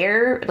 my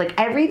hair, like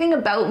everything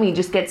about me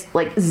just gets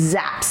like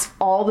zaps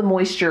all the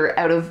moisture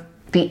out of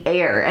the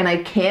air, and I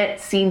can't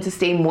seem to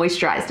stay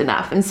moisturized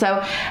enough. And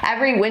so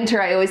every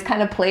winter I always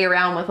kind of play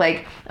around with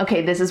like,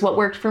 okay, this is what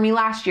worked for me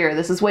last year,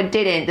 this is what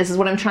didn't, this is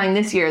what I'm trying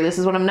this year, this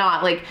is what I'm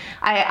not. Like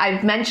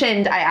I've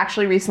mentioned, I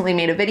actually recently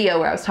made a video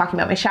where I was talking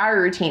about my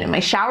shower routine, and my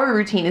shower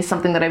routine is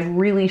something that I've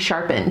really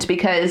sharpened,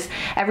 because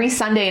every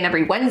Sunday and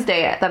every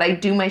Wednesday that I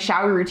do my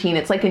shower routine,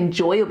 it's like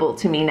enjoyable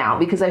to me now,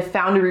 because I've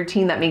found a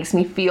routine that makes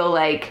me feel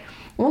like,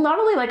 well, not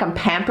only like I'm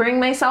pampering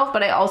myself,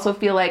 but I also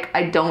feel like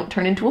I don't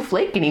turn into a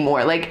flake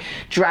anymore. Like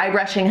dry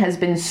brushing has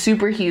been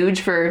super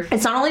huge for,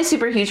 it's not only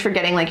super huge for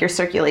getting like your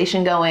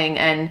circulation going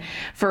and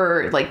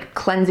for like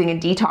cleansing and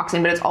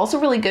detoxing, but it's also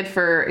really good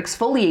for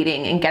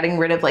exfoliating and getting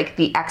rid of like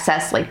the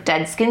excess like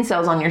dead skin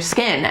cells on your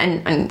skin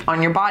and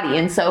on your body.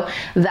 And so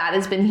that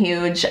has been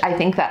huge. I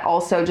think that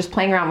also just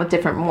playing around with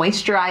different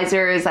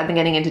moisturizers, I've been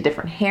getting into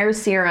different hair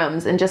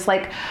serums and just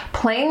like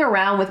playing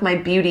around with my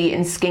beauty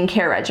and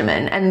skincare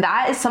regimen. And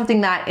that is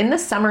something that in the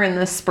summer and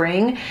the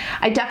spring,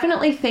 I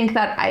definitely think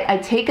that I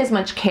take as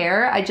much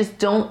care. I just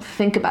don't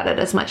think about it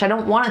as much. I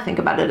don't want to think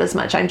about it as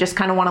much. I just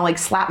kind of want to like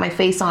slap my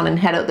face on and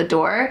head out the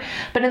door.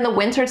 But in the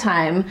winter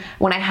time,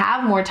 when I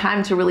have more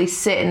time to really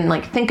sit and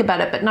like think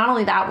about it, but not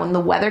only that, when the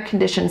weather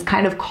conditions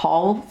kind of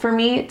call for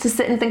me to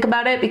sit and think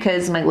about it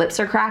because my lips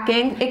are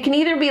cracking, it can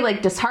either be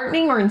like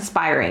disheartening or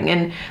inspiring.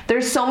 And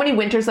there's so many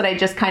winters that I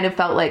just kind of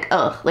felt like,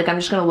 ugh, like I'm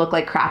just going to look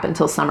like crap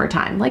until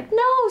summertime. Like,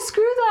 no,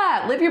 screw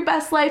that. Live your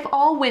best life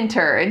all winter.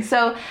 And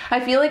so I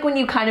feel like when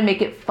you kind of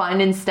make it fun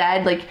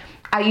instead, like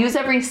I use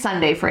every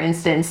Sunday, for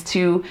instance,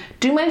 to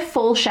do my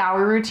full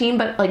shower routine,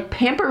 but like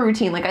pamper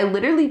routine. Like I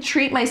literally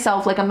treat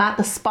myself like I'm at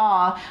the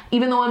spa,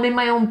 even though I'm in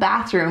my own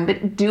bathroom.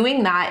 But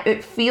doing that,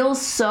 it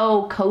feels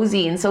so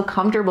cozy and so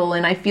comfortable,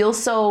 and I feel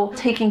so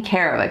taken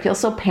care of. I feel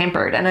so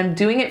pampered, and I'm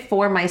doing it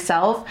for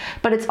myself,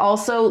 but it's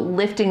also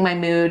lifting my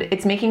mood.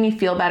 It's making me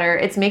feel better.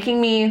 It's making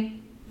me,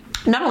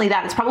 not only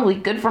that, it's probably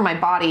good for my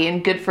body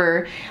and good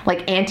for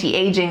like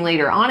anti-aging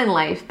later on in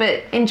life,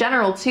 but in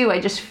general too, I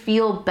just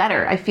feel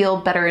better. I feel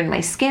better in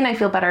my skin, I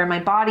feel better in my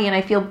body, and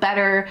I feel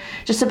better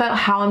just about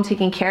how I'm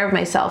taking care of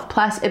myself.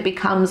 Plus it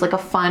becomes like a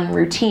fun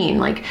routine,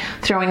 like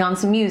throwing on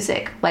some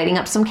music, lighting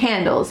up some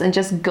candles, and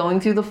just going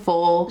through the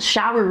full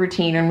shower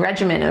routine and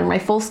regimen and my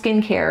full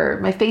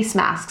skincare, my face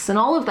masks and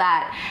all of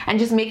that, and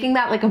just making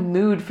that like a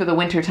mood for the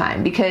winter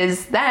time.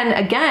 Because then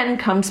again,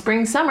 come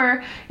spring,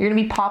 summer, you're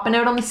gonna be popping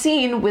out on the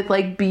scene with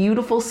like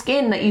beautiful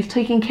skin that you've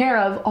taken care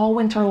of all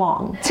winter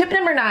long. Tip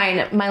number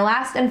 9, my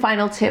last and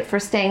final tip for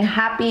staying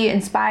happy,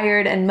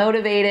 inspired, and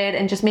motivated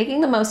and just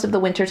making the most of the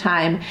winter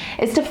time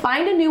is to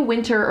find a new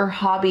winter or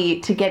hobby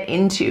to get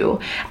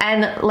into.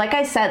 And like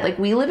I said, like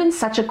we live in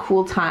such a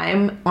cool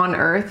time on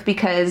earth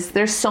because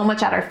there's so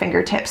much at our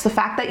fingertips. The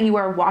fact that you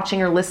are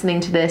watching or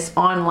listening to this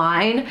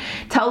online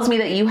tells me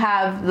that you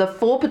have the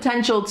full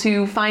potential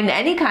to find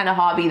any kind of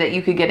hobby that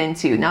you could get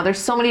into. Now there's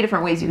so many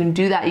different ways you can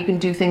do that. You can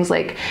do things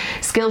like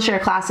Skillshare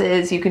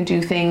classes, you can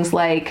do things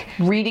like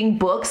reading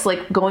books,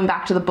 like going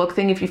back to the book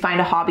thing. If you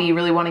find a hobby you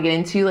really want to get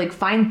into, like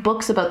find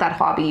books about that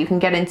hobby. You can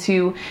get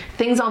into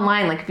things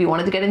online, like if you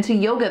wanted to get into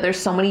yoga, there's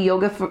so many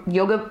yoga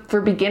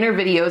for beginner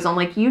videos on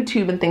like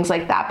YouTube and things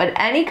like that. But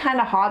any kind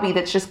of hobby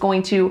that's just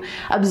going to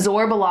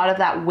absorb a lot of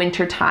that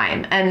winter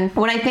time. And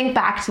when I think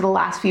back to the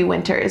last few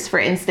winters, for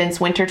instance,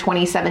 winter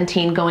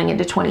 2017 going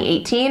into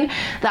 2018,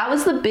 that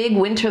was the big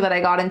winter that I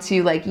got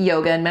into like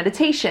yoga and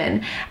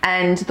meditation.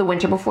 And the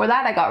winter before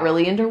that, I got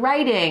really into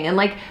writing. And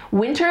like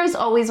winter is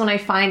always when I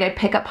find I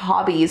pick up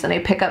hobbies and I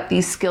pick up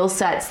these skill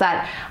sets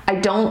that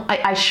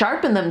I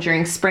sharpen them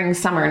during spring,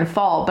 summer, and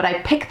fall, but I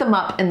pick them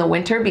up in the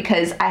winter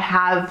because I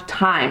have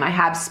time, I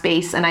have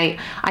space, and I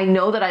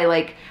know that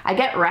I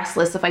get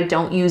restless if I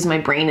don't use my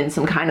brain in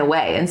some kind of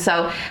way. And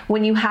so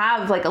when you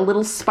have like a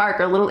little spark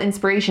or a little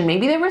inspiration,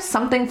 maybe there was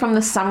something from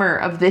the summer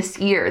of this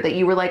year that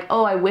you were like,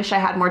 oh, I wish I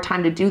had more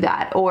time to do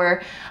that.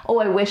 Or, oh,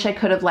 I wish I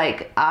could have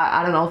like,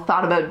 I don't know,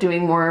 thought about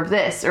doing more of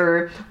this,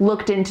 or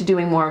looked into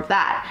doing more of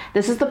that,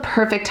 this is the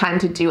perfect time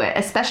to do it,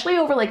 especially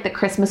over like the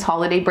Christmas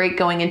holiday break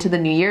going into the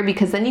new year,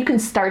 because then you can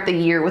start the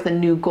year with a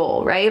new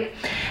goal, right?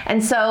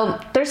 And so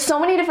there's so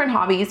many different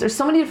hobbies, there's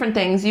so many different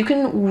things. You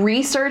can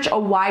research a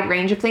wide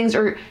range of things,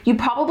 or you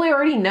probably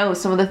already know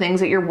some of the things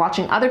that you're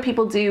watching other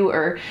people do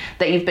or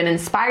that you've been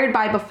inspired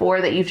by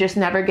before that you've just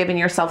never given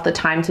yourself the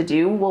time to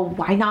do. Well,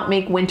 why not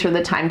make winter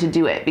the time to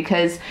do it?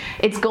 Because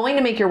it's going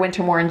to make your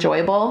winter more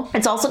enjoyable.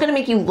 It's also going to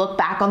make you look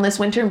back on this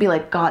winter and be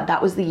like, God,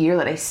 that was the year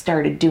that I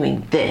started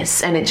doing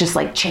this, and it just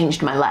like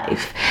changed my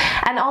life.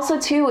 And also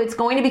too, it's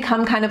going to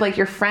become kind of like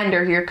your friend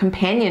or your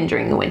companion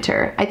during the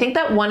winter. I think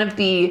that one of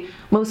the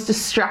most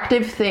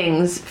destructive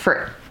things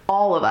for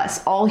all of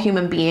us, all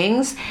human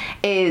beings,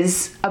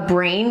 is a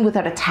brain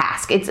without a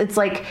task. It's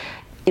like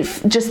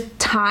just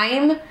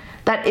time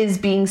that is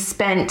being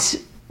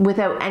spent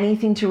without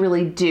anything to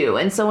really do.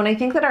 And so when I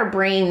think that our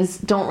brains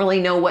don't really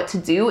know what to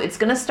do, it's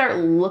going to start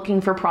looking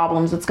for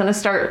problems. It's going to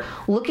start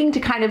looking to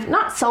kind of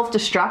not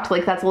self-destruct,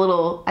 like that's a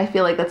little, I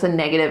feel like that's a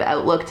negative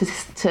outlook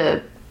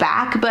to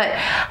back, but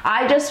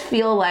I just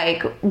feel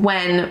like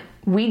when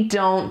we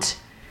don't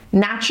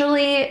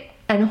naturally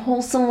and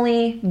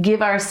wholesomely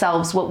give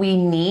ourselves what we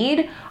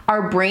need,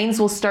 our brains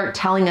will start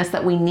telling us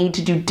that we need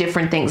to do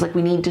different things. Like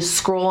we need to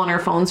scroll on our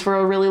phones for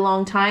a really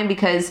long time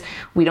because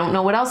we don't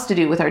know what else to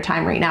do with our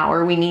time right now.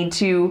 Or we need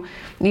to,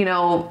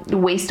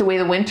 waste away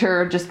the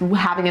winter just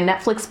having a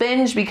Netflix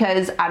binge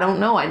because I don't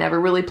know, I never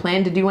really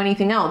planned to do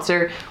anything else.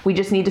 Or we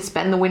just need to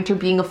spend the winter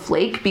being a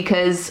flake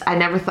because I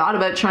never thought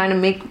about trying to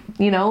make,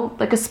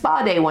 like a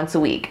spa day once a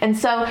week. And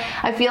so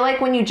I feel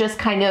like when you just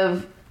kind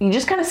of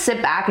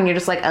sit back and you're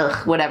just like,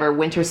 ugh, whatever,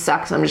 winter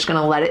sucks, I'm just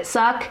gonna let it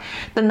suck,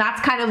 then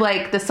that's kind of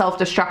like the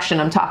self-destruction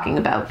I'm talking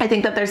about. I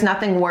think that there's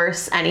nothing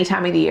worse any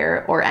time of the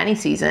year or any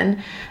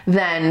season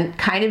than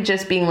kind of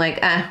just being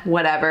like,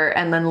 whatever,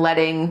 and then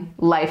letting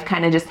life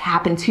kind of just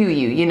happen to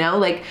you,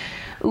 Like,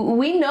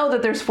 we know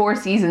that there's 4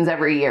 seasons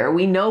every year.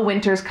 We know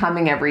winter's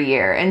coming every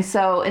year. And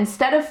so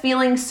instead of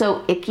feeling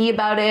so icky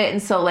about it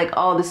and so like,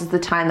 oh, this is the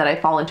time that I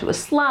fall into a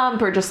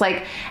slump, or just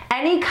like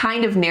any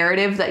kind of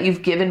narrative that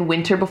you've given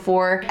winter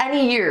before,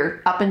 any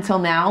year up until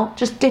now,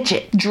 just ditch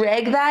it.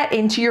 Drag that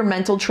into your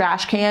mental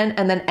trash can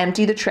and then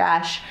empty the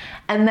trash.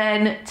 And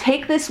then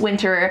take this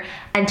winter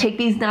and take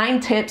these 9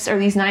 tips or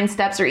these 9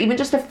 steps, or even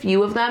just a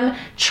few of them,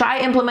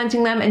 try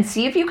implementing them and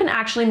see if you can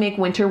actually make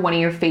winter one of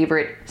your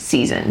favorite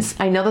seasons.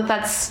 I know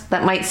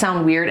that might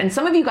sound weird, and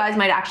some of you guys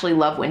might actually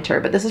love winter,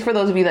 but this is for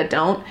those of you that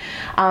don't.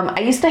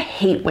 I used to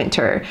hate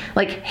winter,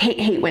 like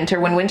hate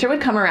winter. When winter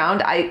would come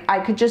around,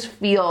 I could just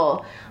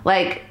feel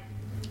like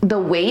the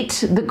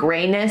weight, the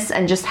grayness,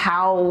 and just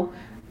how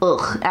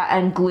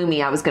and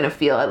gloomy I was gonna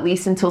feel, at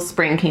least until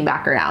spring came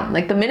back around.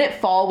 Like the minute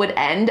fall would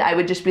end, I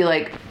would just be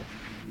like,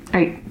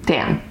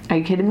 damn, are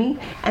you kidding me?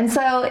 And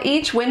so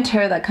each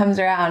winter that comes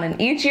around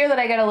and each year that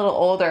I get a little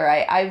older,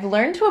 I've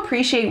learned to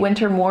appreciate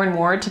winter more and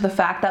more, to the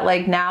fact that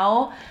like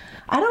now,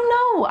 I don't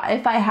know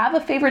if I have a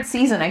favorite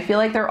season. I feel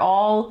like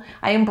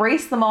I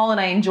embrace them all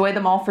and I enjoy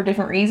them all for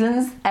different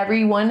reasons.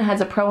 Everyone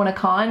has a pro and a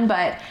con,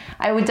 but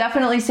I would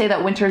definitely say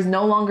that winter is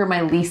no longer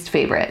my least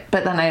favorite.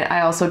 But then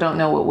I also don't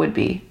know what would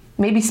be.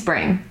 Maybe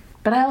spring,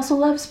 but I also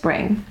love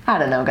spring. I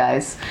don't know,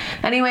 guys.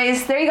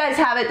 Anyways, there you guys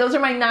have it. Those are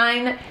my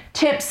 9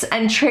 tips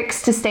and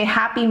tricks to stay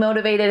happy,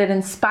 motivated, and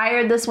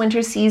inspired this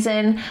winter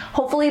season.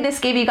 Hopefully this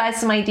gave you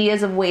guys some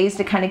ideas of ways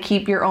to kind of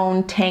keep your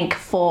own tank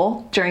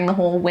full during the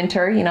whole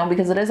winter,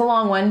 because it is a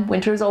long one.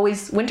 Winter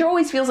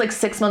always feels like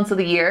 6 months of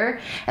the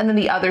year, and then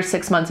the other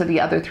 6 months are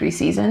the other 3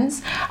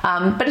 seasons.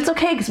 But it's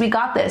okay, because we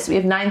got this. We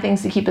have 9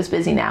 things to keep us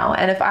busy now.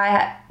 And if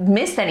I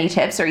missed any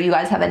tips or you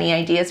guys have any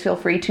ideas, feel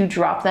free to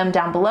drop them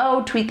down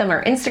below, tweet them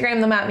or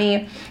Instagram them at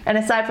me. And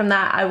aside from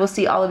that, I will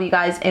see all of you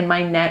guys in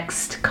my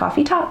next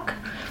coffee talk.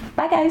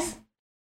 Bye, guys.